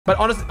But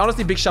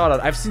honestly, big shout out.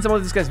 I've seen some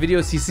of this guy's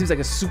videos. He seems like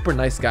a super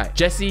nice guy.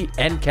 Jesse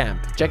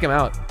Enkamp. Check him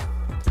out.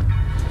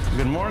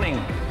 Good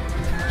morning.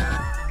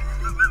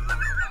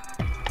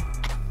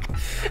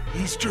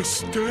 He's just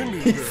standing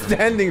there. He's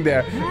standing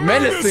there,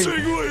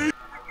 menacing.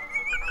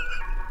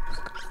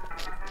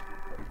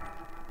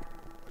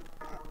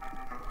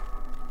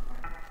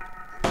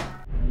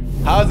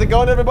 How's it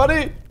going,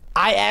 everybody?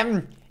 I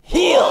am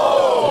healed.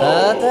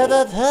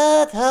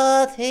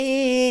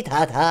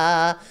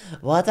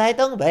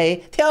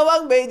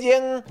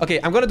 Okay,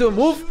 I'm gonna do a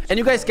move, and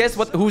you guys guess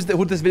who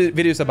this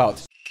video is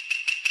about.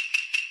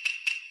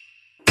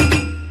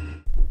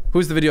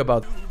 Who's the video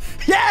about?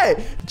 Yeah!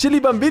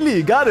 Chili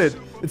Bambili, got it.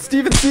 It's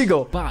Steven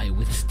Seagal. By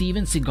with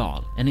Steven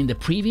Seagal, and in the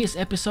previous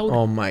episode,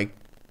 oh my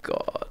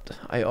god,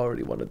 I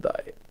already want to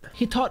die.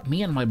 He taught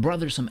me and my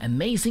brother some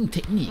amazing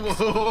techniques.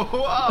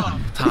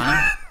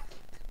 Time.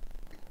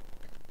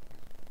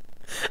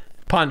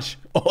 Punch.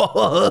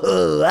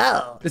 Oh,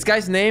 wow. This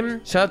guy's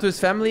name, shout out to his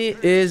family,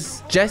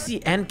 is Jesse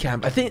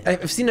Enkamp. I think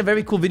I've seen a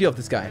very cool video of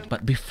this guy.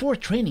 But before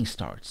training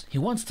starts, he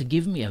wants to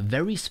give me a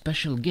very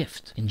special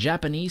gift. In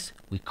Japanese,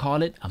 we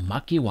call it a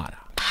makiwara.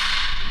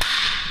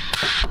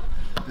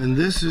 And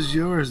this is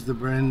yours, the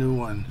brand new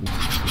one.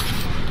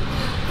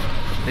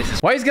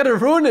 Why he's gonna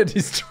ruin it?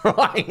 He's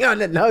trying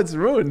on it, now it's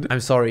ruined. I'm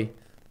sorry.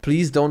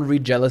 Please don't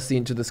read jealousy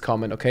into this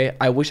comment, okay?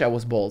 I wish I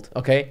was bald,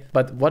 okay?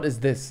 But what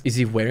is this? Is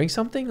he wearing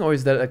something or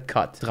is that a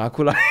cut?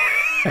 Dracula.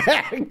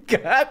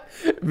 Cut?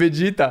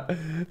 Vegeta.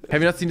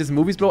 Have you not seen his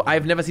movies, bro?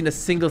 I've never seen a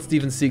single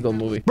Steven Seagal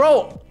movie.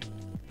 Bro!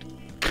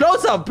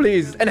 Close up,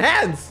 please! And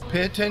hands!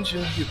 Pay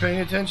attention. You paying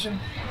attention?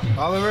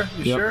 Oliver,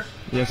 you sure?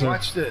 Yes, sir.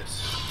 Watch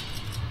this.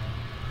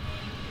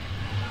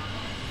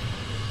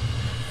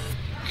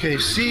 Okay,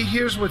 see,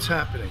 here's what's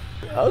happening.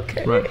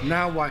 Okay. Right.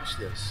 Now watch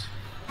this.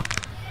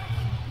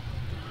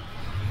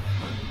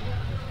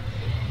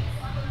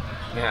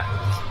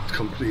 Yeah. It's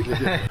completely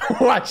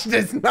different. Watch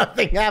this,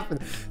 nothing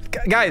happened.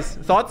 Guys,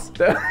 thoughts?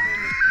 The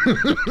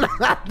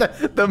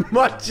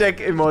mud check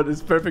emote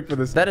is perfect for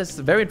this. That is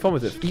very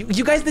informative.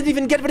 You guys didn't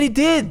even get what he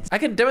did. I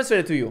can demonstrate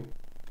it to you.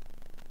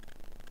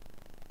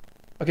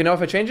 Okay, now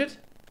if I change it?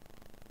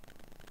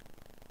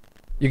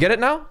 You get it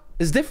now?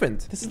 It's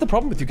different. This is the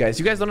problem with you guys.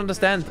 You guys don't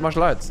understand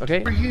martial arts,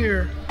 okay? Over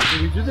here,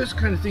 when you do this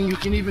kind of thing, you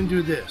can even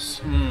do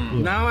this.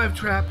 Now I've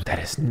trapped... That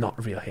is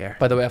not real hair.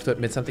 By the way, I have to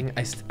admit something.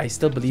 I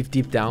still believe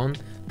deep down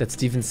that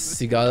Steven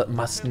Seagal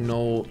must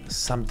know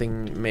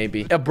something,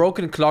 maybe. A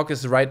broken clock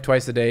is right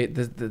twice a day.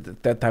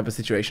 That type of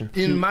situation.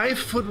 In my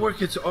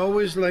footwork, it's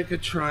always like a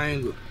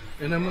triangle.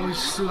 And I'm always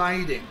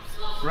sliding.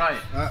 Right.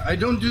 I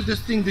don't do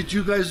this thing that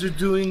you guys are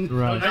doing.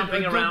 Right.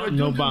 Jumping around.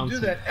 No bounce. Do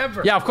that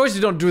ever. Yeah, of course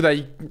you don't do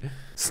that.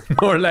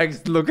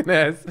 Snorlax looking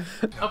ass.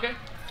 Okay.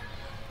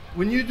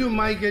 When you do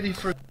my Getty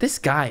for This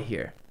guy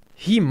here,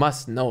 he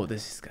must know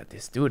this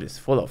dude is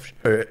full of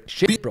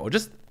shit, bro.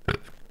 Just.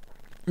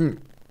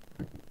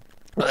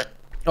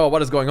 Oh,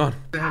 what is going on?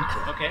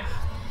 Okay.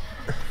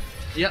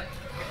 Yep.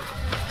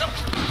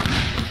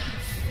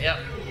 Yep.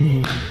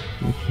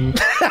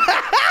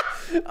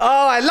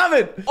 Oh, I love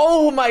it.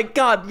 Oh my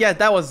god. Yeah,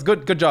 that was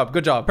good. Good job.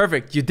 Good job.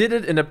 Perfect. You did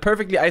it in a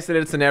perfectly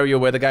isolated scenario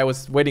where the guy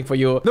was waiting for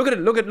you. Look at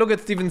it. Look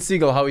at Steven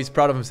Seagal, how he's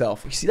proud of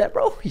himself. You see that,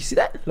 bro? You see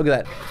that? Look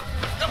at that.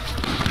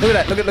 Look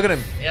at that. Look at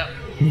him.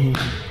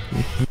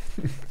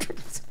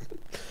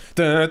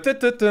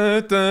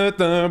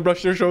 Yep.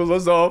 Brush your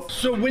shoulders off.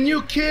 So when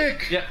you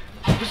kick, Yeah.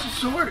 this is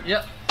sword.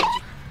 Yep.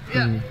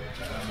 Yeah.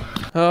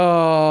 Oh,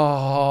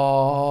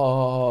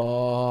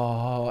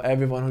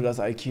 everyone who does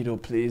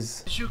aikido,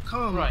 please. You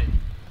come. Right.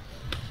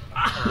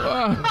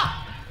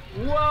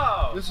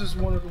 Whoa. This is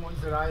one of the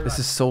ones that I like. This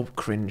is so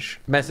cringe.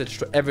 Message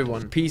to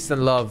everyone. Peace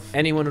and love.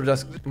 Anyone who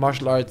does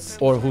martial arts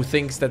or who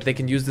thinks that they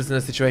can use this in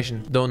a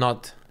situation, do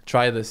not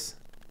try this.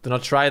 Do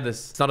not try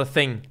this. It's not a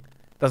thing.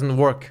 It doesn't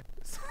work.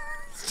 It's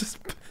just...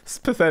 It's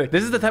pathetic.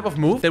 This is the type of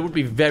move that would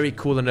be very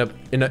cool in a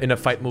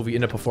fight movie,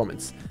 in a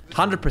performance.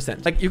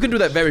 100%. Like, you can do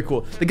that very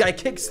cool. The guy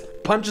kicks,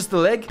 punches the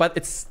leg, but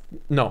it's...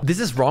 No.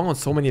 This is wrong on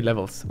so many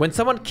levels. When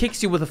someone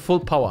kicks you with a full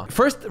power,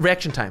 first,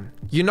 reaction time.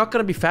 You're not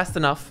gonna be fast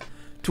enough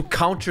to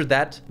counter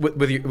that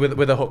with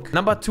a hook.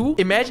 Number two,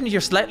 imagine you're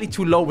slightly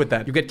too low with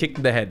that. You get kicked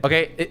in the head,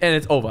 okay? And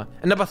it's over.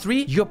 And number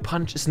three, your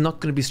punch is not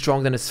gonna be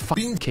stronger than his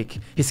fucking kick.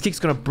 His kick's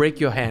gonna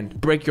break your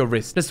hand, break your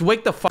wrist. Just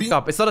wake the fuck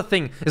up. It's not a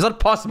thing. It's not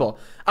possible.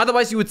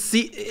 Otherwise, you would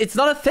see, it's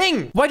not a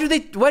thing. Why?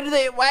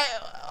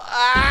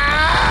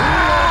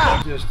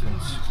 Ah!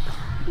 Distance.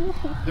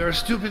 There are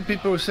stupid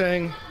people who are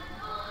saying,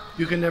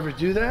 you can never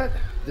do that,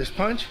 this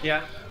punch.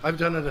 Yeah. I've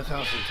done it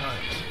 1,000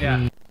 times.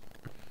 Yeah.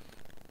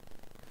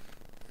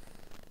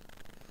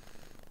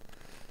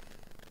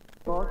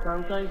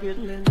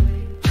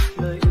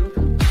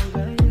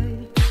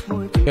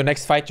 Your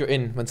next fight you're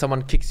in, when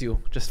someone kicks you,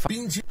 just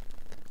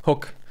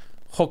hook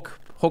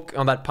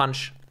on that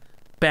punch.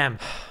 Bam.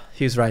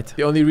 He's right.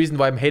 The only reason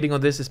why I'm hating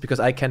on this is because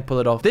I can't pull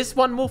it off. This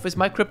one move is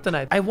my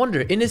kryptonite. I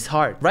wonder, in his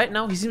heart, right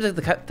now, he seems like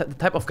the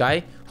type of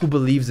guy who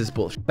believes this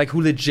bullshit. Like,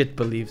 who legit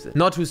believes it.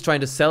 Not who's trying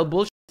to sell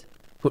bullshit,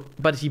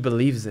 But he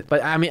believes it.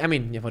 But I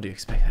mean, yeah, what do you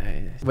expect?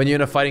 When you're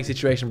in a fighting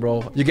situation,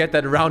 bro, you get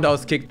that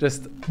roundhouse kick,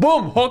 just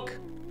boom, hook,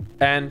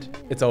 and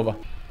it's over.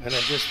 And I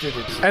just did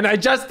it. And I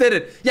just did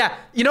it. Yeah,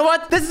 you know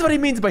what? This is what he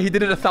means by he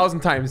did it 1,000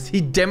 times.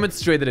 He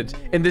demonstrated it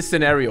in this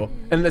scenario,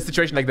 in a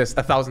situation like this,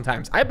 1,000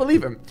 times. I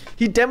believe him.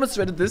 He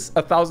demonstrated this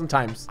 1,000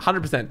 times,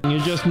 100%. You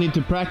just need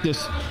to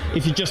practice.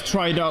 If you just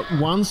try it out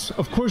once,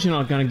 of course you're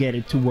not gonna get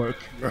it to work.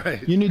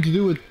 Right. You need to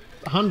do it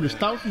hundreds,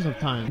 thousands of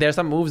times. There are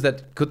some moves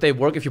that, could they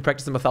work if you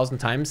practice them 1,000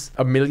 times?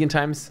 1,000,000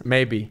 times?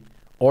 Maybe.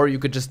 Or you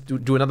could just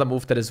do another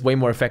move that is way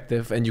more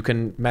effective and you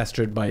can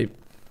master it by,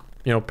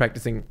 you know,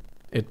 practicing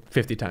it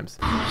 50 times.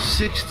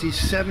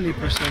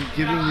 60-70%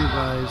 giving you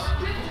guys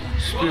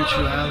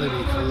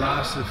spirituality,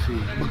 philosophy,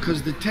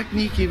 because the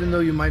technique, even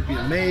though you might be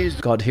amazed.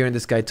 God, hearing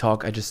this guy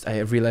talk, I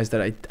realized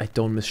that I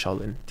don't miss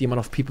Shaolin. The amount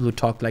of people who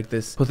talk like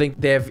this, who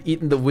think they have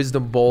eaten the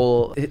wisdom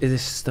bowl, it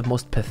is the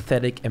most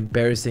pathetic,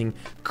 embarrassing,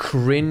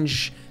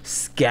 cringe,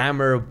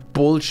 scammer,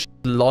 bullshit,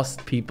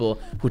 lost people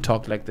who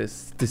talk like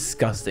this.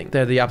 Disgusting.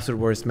 They're the absolute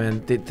worst,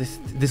 man.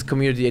 This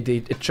community,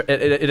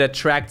 it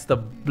attracts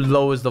the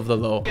lowest of the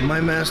low. My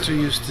master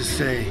used to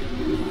say,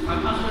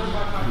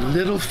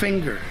 little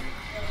finger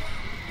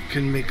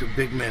can make a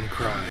big man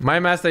cry. My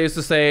master used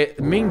to say,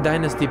 Ming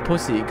Dynasty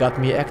pussy got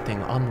me acting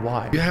on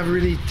why. You have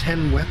really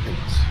 10 weapons.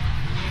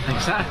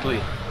 Exactly.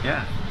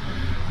 Yeah.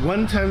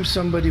 One time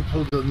somebody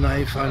pulled a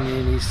knife on me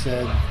and he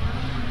said,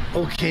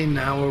 okay,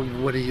 now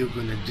what are you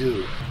gonna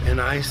do?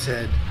 And I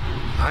said,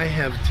 I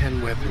have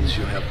 10 weapons,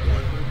 you have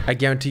 1. I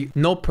guarantee you,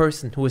 no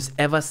person who has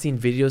ever seen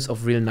videos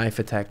of real knife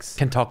attacks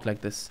can talk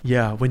like this.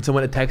 Yeah, when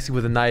someone attacks you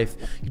with a knife,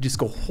 you just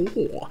go,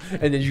 oh,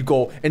 and then you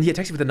go, and he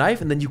attacks you with a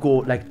knife, and then you go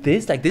like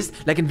this.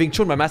 Like in Wing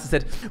Chun, my master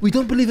said, we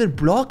don't believe in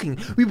blocking.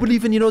 We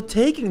believe in, you know,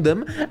 taking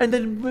them and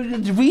then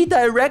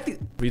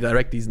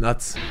redirect these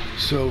nuts.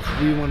 So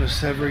if we want to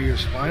sever your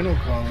spinal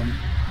column,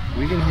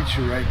 we can hit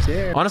you right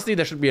there. Honestly,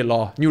 there should be a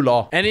law, new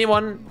law.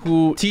 Anyone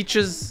who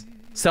teaches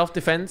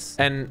self-defense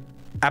and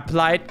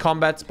applied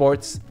combat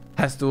sports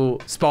has to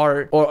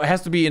spar or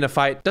has to be in a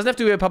fight. Doesn't have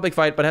to be a public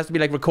fight, but has to be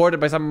like recorded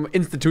by some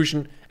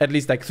institution at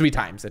least like 3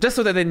 times. Just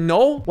so that they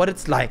know what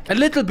it's like. A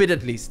little bit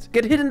at least.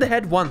 Get hit in the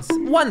head once.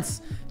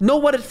 Know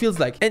what it feels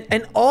like.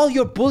 And all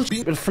your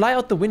bullshit will fly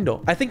out the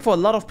window. I think for a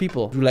lot of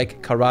people who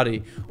like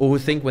karate or who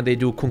think when they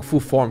do kung fu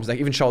forms, like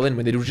even Shaolin,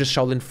 when they do just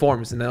Shaolin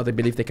forms and now they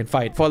believe they can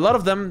fight. For a lot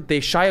of them,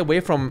 they shy away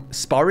from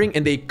sparring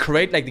and they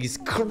create like these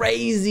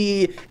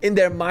crazy, in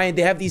their mind,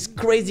 they have these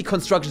crazy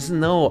constructions.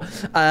 No,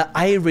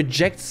 I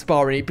reject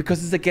sparring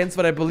because it's against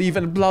what I believe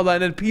in, blah blah,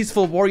 and in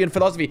peaceful warrior and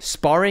philosophy.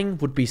 Sparring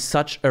would be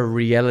such a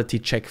reality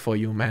check for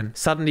you, man.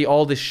 Suddenly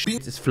all this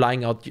shit is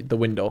flying out the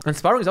window. And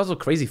sparring is also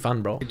crazy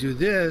fun, bro. I do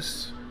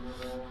this,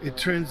 it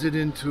turns it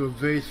into a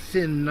very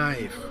thin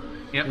knife.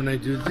 Yep. When I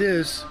do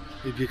this,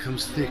 it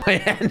becomes thick. My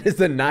hand is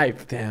a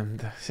knife. Damn,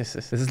 this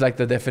is like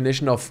the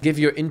definition of give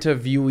your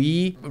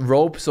interviewee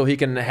rope so he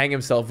can hang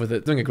himself with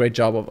it. Doing a great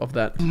job of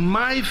that.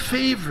 My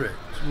favorite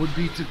would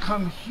be to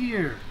come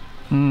here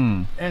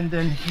and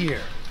then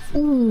here.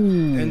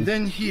 Ooh. And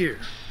then here.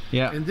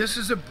 Yeah. And this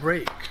is a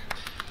break.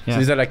 Yeah. So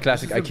these are like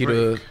classic This is a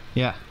aikido. break.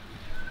 Yeah.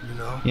 You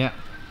know? Yeah.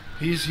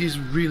 He's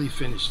really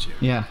finished here.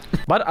 Yeah.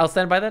 But I'll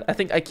stand by that. I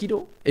think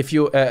aikido, if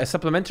you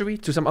supplementary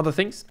to some other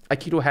things,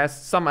 aikido has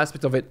some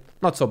aspects of it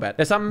not so bad.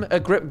 There's some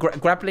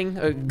grappling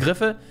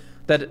griffe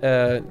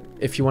that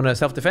if you want to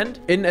self-defend,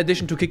 in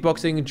addition to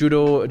kickboxing,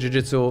 judo,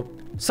 jiu-jitsu,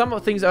 some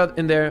things are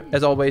in there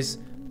as always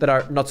that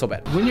are not so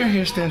bad. When you're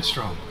here, stand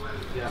strong.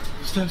 Yeah.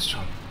 Stand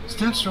strong.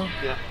 Stand strong.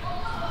 Yeah.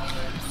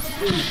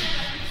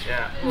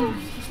 Yeah.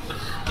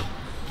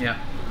 Yeah.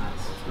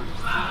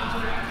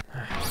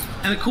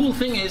 And the cool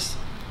thing is,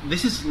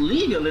 this is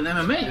legal in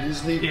MMA. It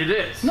is legal. It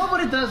is.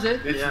 Nobody does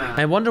it. Yeah.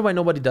 I wonder why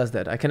nobody does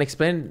that. I can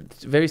explain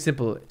very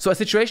simple. So a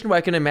situation where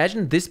I can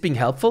imagine this being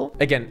helpful,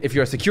 again, if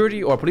you're a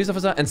security or a police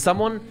officer and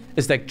someone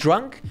is like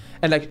drunk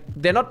and like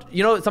they're not,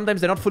 you know, sometimes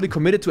they're not fully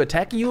committed to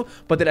attacking you,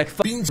 but they're like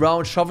fucking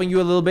around, shoving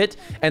you a little bit,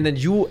 and then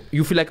you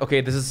feel like,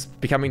 okay, this is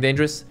becoming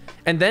dangerous,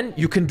 and then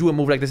you can do a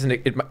move like this and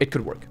it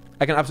could work.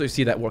 I can absolutely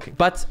see that working.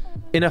 But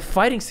in a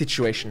fighting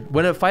situation,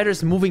 when a fighter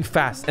is moving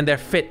fast and they're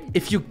fit,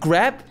 if you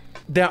grab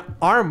their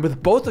arm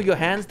with both of your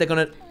hands, they're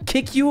gonna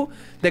kick you,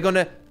 they're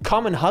gonna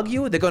come and hug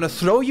you, they're gonna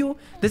throw you.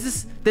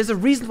 There's a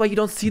reason why you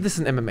don't see this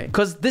in MMA,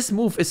 because this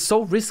move is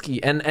so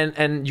risky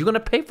and you're gonna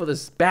pay for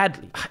this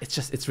badly.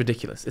 It's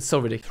ridiculous. It's so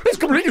ridiculous. It's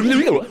completely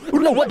illegal.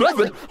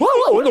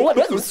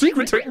 No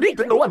secret technique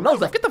that no one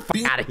knows. Get the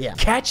fuck out of here.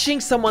 Catching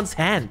someone's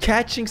hand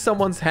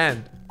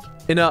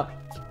in a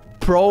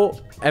pro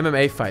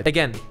MMA fight.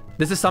 Again,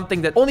 this is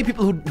something that only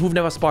people who've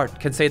never sparred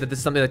can say that this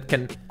is something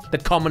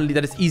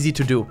that is easy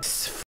to do.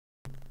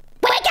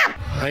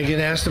 I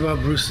get asked about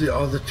Bruce Lee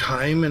all the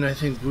time, and I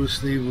think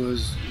Bruce Lee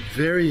was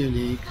very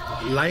unique.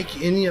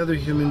 Like any other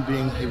human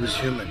being, he was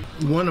human.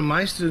 One of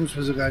my students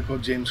was a guy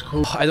called James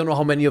Cole. I don't know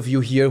how many of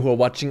you here who are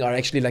watching are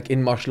actually like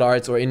in martial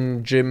arts or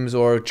in gyms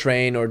or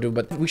train or do,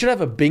 but we should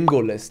have a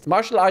bingo list.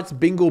 Martial arts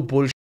bingo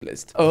bullshit.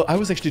 list. I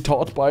was actually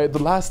taught by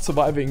the last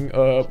surviving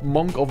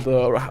monk of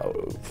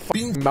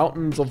the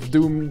mountains of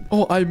doom.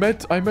 Oh, I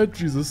met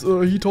Jesus.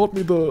 He taught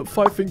me the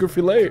 5-finger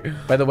fillet.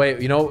 By the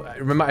way, you know,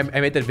 remember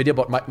I made that video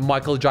about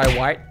Michael Jai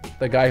White,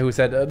 the guy who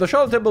said the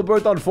Shaolin Temple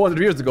burned down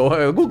 400 years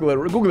ago.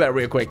 Google that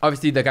real quick.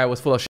 Obviously, the guy was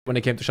full of shit when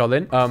it came to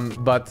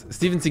Shaolin. But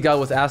Steven Seagal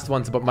was asked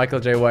once about Michael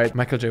Jai White.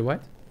 Michael Jai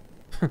White?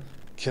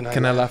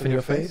 Can I laugh in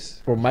your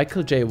face? Or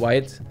Michael Jai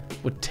White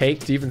would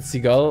take Steven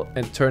Seagal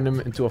and turn him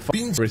into a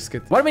fucking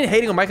brisket. What do I mean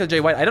hating on Michael Jai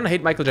White? I don't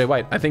hate Michael Jai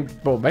White. I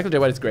think, bro, Michael Jai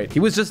White is great. He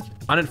was just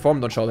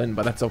uninformed on Shaolin,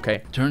 but that's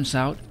okay. Turns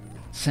out,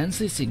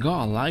 Sensei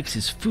Seagal likes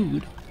his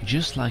food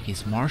just like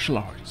his martial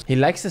arts. He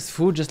likes his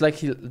food just like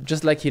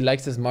he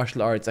likes his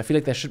martial arts. I feel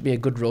like there should be a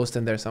good roast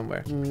in there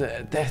somewhere.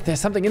 There's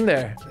something in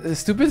there.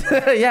 Stupid?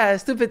 Yeah,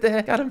 stupid.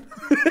 Got him.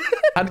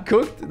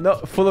 Uncooked? No,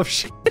 full of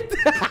shit.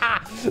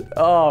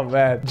 Oh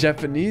man,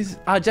 Japanese.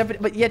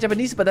 But yeah,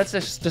 Japanese. But that's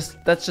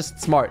just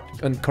smart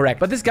and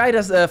correct. But this guy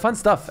does fun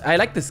stuff. I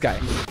like this guy,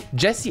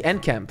 Jesse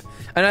Enkamp.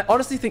 And I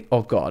honestly think,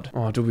 oh god,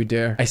 oh do we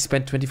dare? I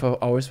spent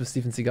 24 hours with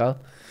Steven Seagal.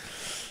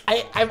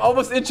 I'm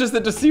almost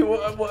interested to see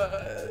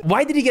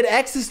why did he get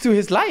access to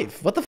his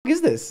life? What the fuck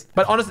is this?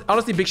 But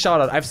honestly, big shout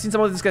out. I've seen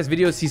some of this guy's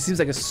videos. He seems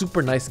like a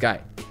super nice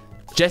guy.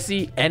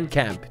 Jesse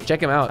Enkamp.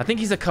 Check him out. I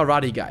think he's a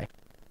karate guy.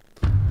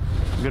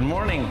 Good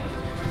morning.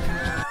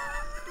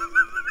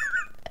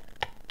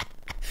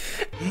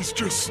 He's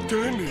just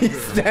standing there.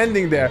 He's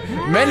standing there,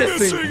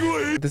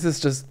 menacing. This is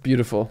just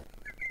beautiful.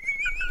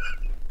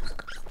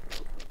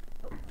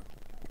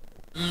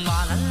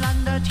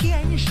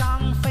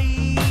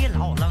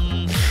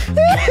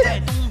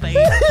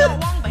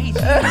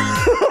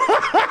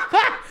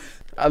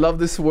 I love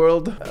this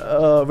world.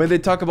 When they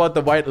talk about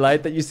the white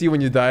light that you see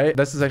when you die,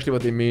 this is actually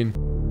what they mean.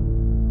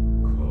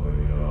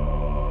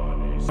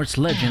 Arts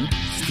legend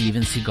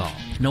Steven Seagal,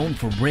 known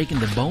for breaking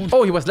the bones.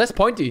 Oh, he was less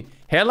pointy.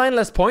 Hairline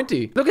less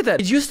pointy. Look at that.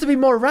 It used to be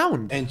more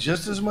round. And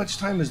just as much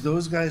time as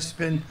those guys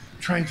spend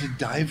trying to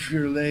dive for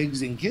your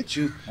legs and get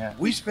you,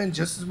 we spend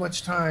just as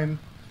much time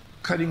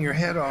cutting your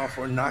head off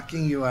or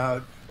knocking you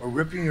out or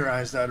ripping your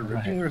eyes out or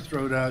ripping your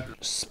throat out.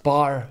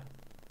 Spar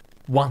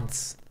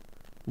once.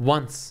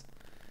 Once.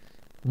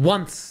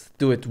 Once.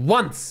 Do it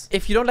once.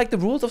 If you don't like the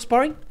rules of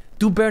sparring,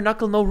 do bare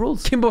knuckle, no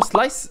rules. Kimbo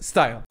Slice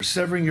style.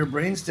 Severing your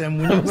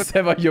brainstem. When you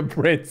sever your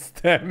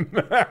brainstem.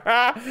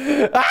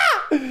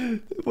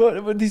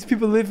 What these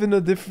people live in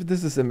a different.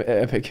 This is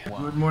epic.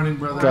 Good morning,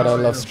 brother. God, I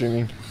love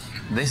streaming.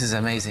 This is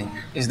amazing.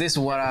 Is this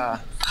what a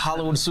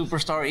Hollywood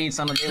superstar eats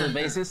on a daily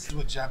basis? This is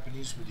what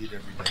Japanese would eat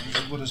every day.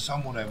 This is what a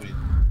samurai would eat.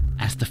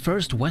 As the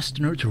first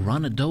Westerner to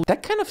run a dojo.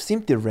 That kind of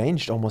seemed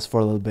deranged almost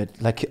for a little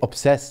bit, like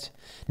obsessed.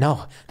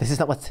 No, this is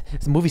not what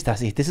movie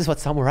stars eat. This is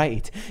what samurai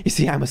eat. You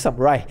see, I'm a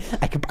samurai.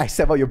 I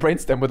sever your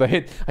brainstem with a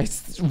hit. I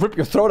rip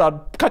your throat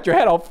out, cut your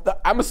head off.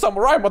 I'm a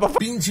samurai,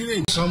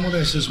 motherfucker.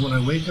 Samurai says, when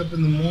I wake up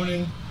in the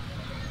morning,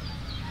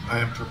 I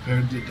am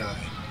prepared to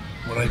die.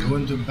 When I go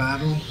into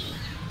battle,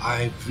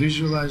 I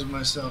visualize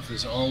myself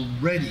as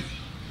already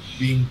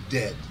being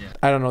dead.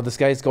 I don't know. This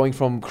guy is going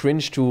from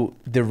cringe to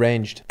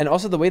deranged. And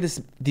also the way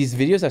these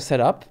videos are set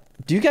up.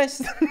 Do you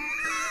guys...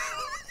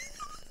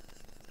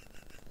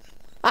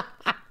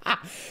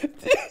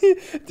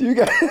 Do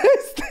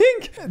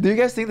you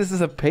guys think this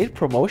is a paid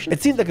promotion?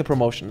 It seems like a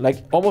promotion,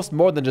 like almost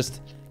more than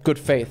just good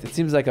faith. It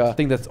seems like a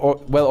thing that's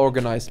well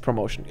organized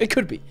promotion. It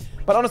could be,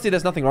 but honestly,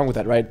 there's nothing wrong with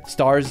that, right?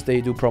 Stars, they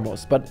do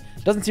promos, but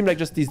it doesn't seem like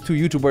just these two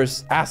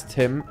YouTubers asked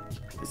him.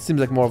 It seems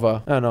like more of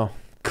a, I don't know,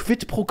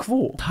 quid pro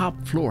quo. Top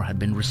floor had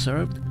been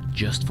reserved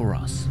just for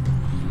us.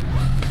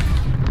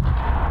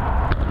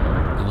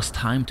 It was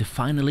time to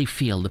finally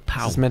feel the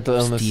power of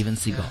Steven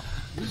Seagal.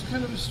 This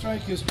kind of a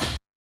strike is...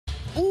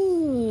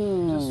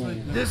 Ooh. Just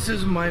like this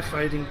is my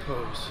fighting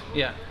pose.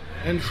 Yeah.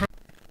 And from...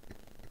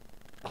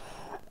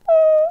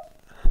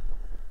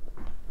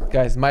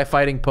 Guys, my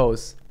fighting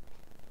pose.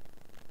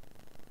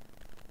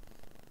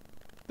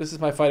 This is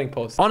my fighting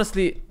pose.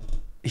 Honestly,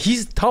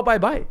 he's Tao Bai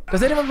Bai.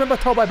 Does anyone remember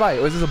Tao Bai Bai?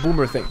 Or is this a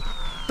boomer thing?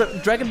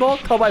 Dragon Ball?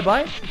 Tao Bai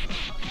Bai?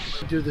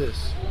 Do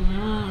this.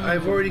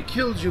 I've already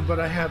killed you, but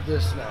I have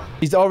this now.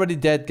 He's already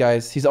dead,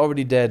 guys. He's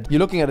already dead. You're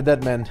looking at a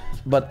dead man.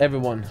 But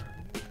everyone,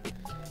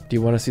 do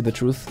you want to see the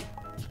truth?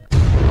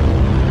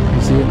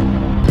 You see it?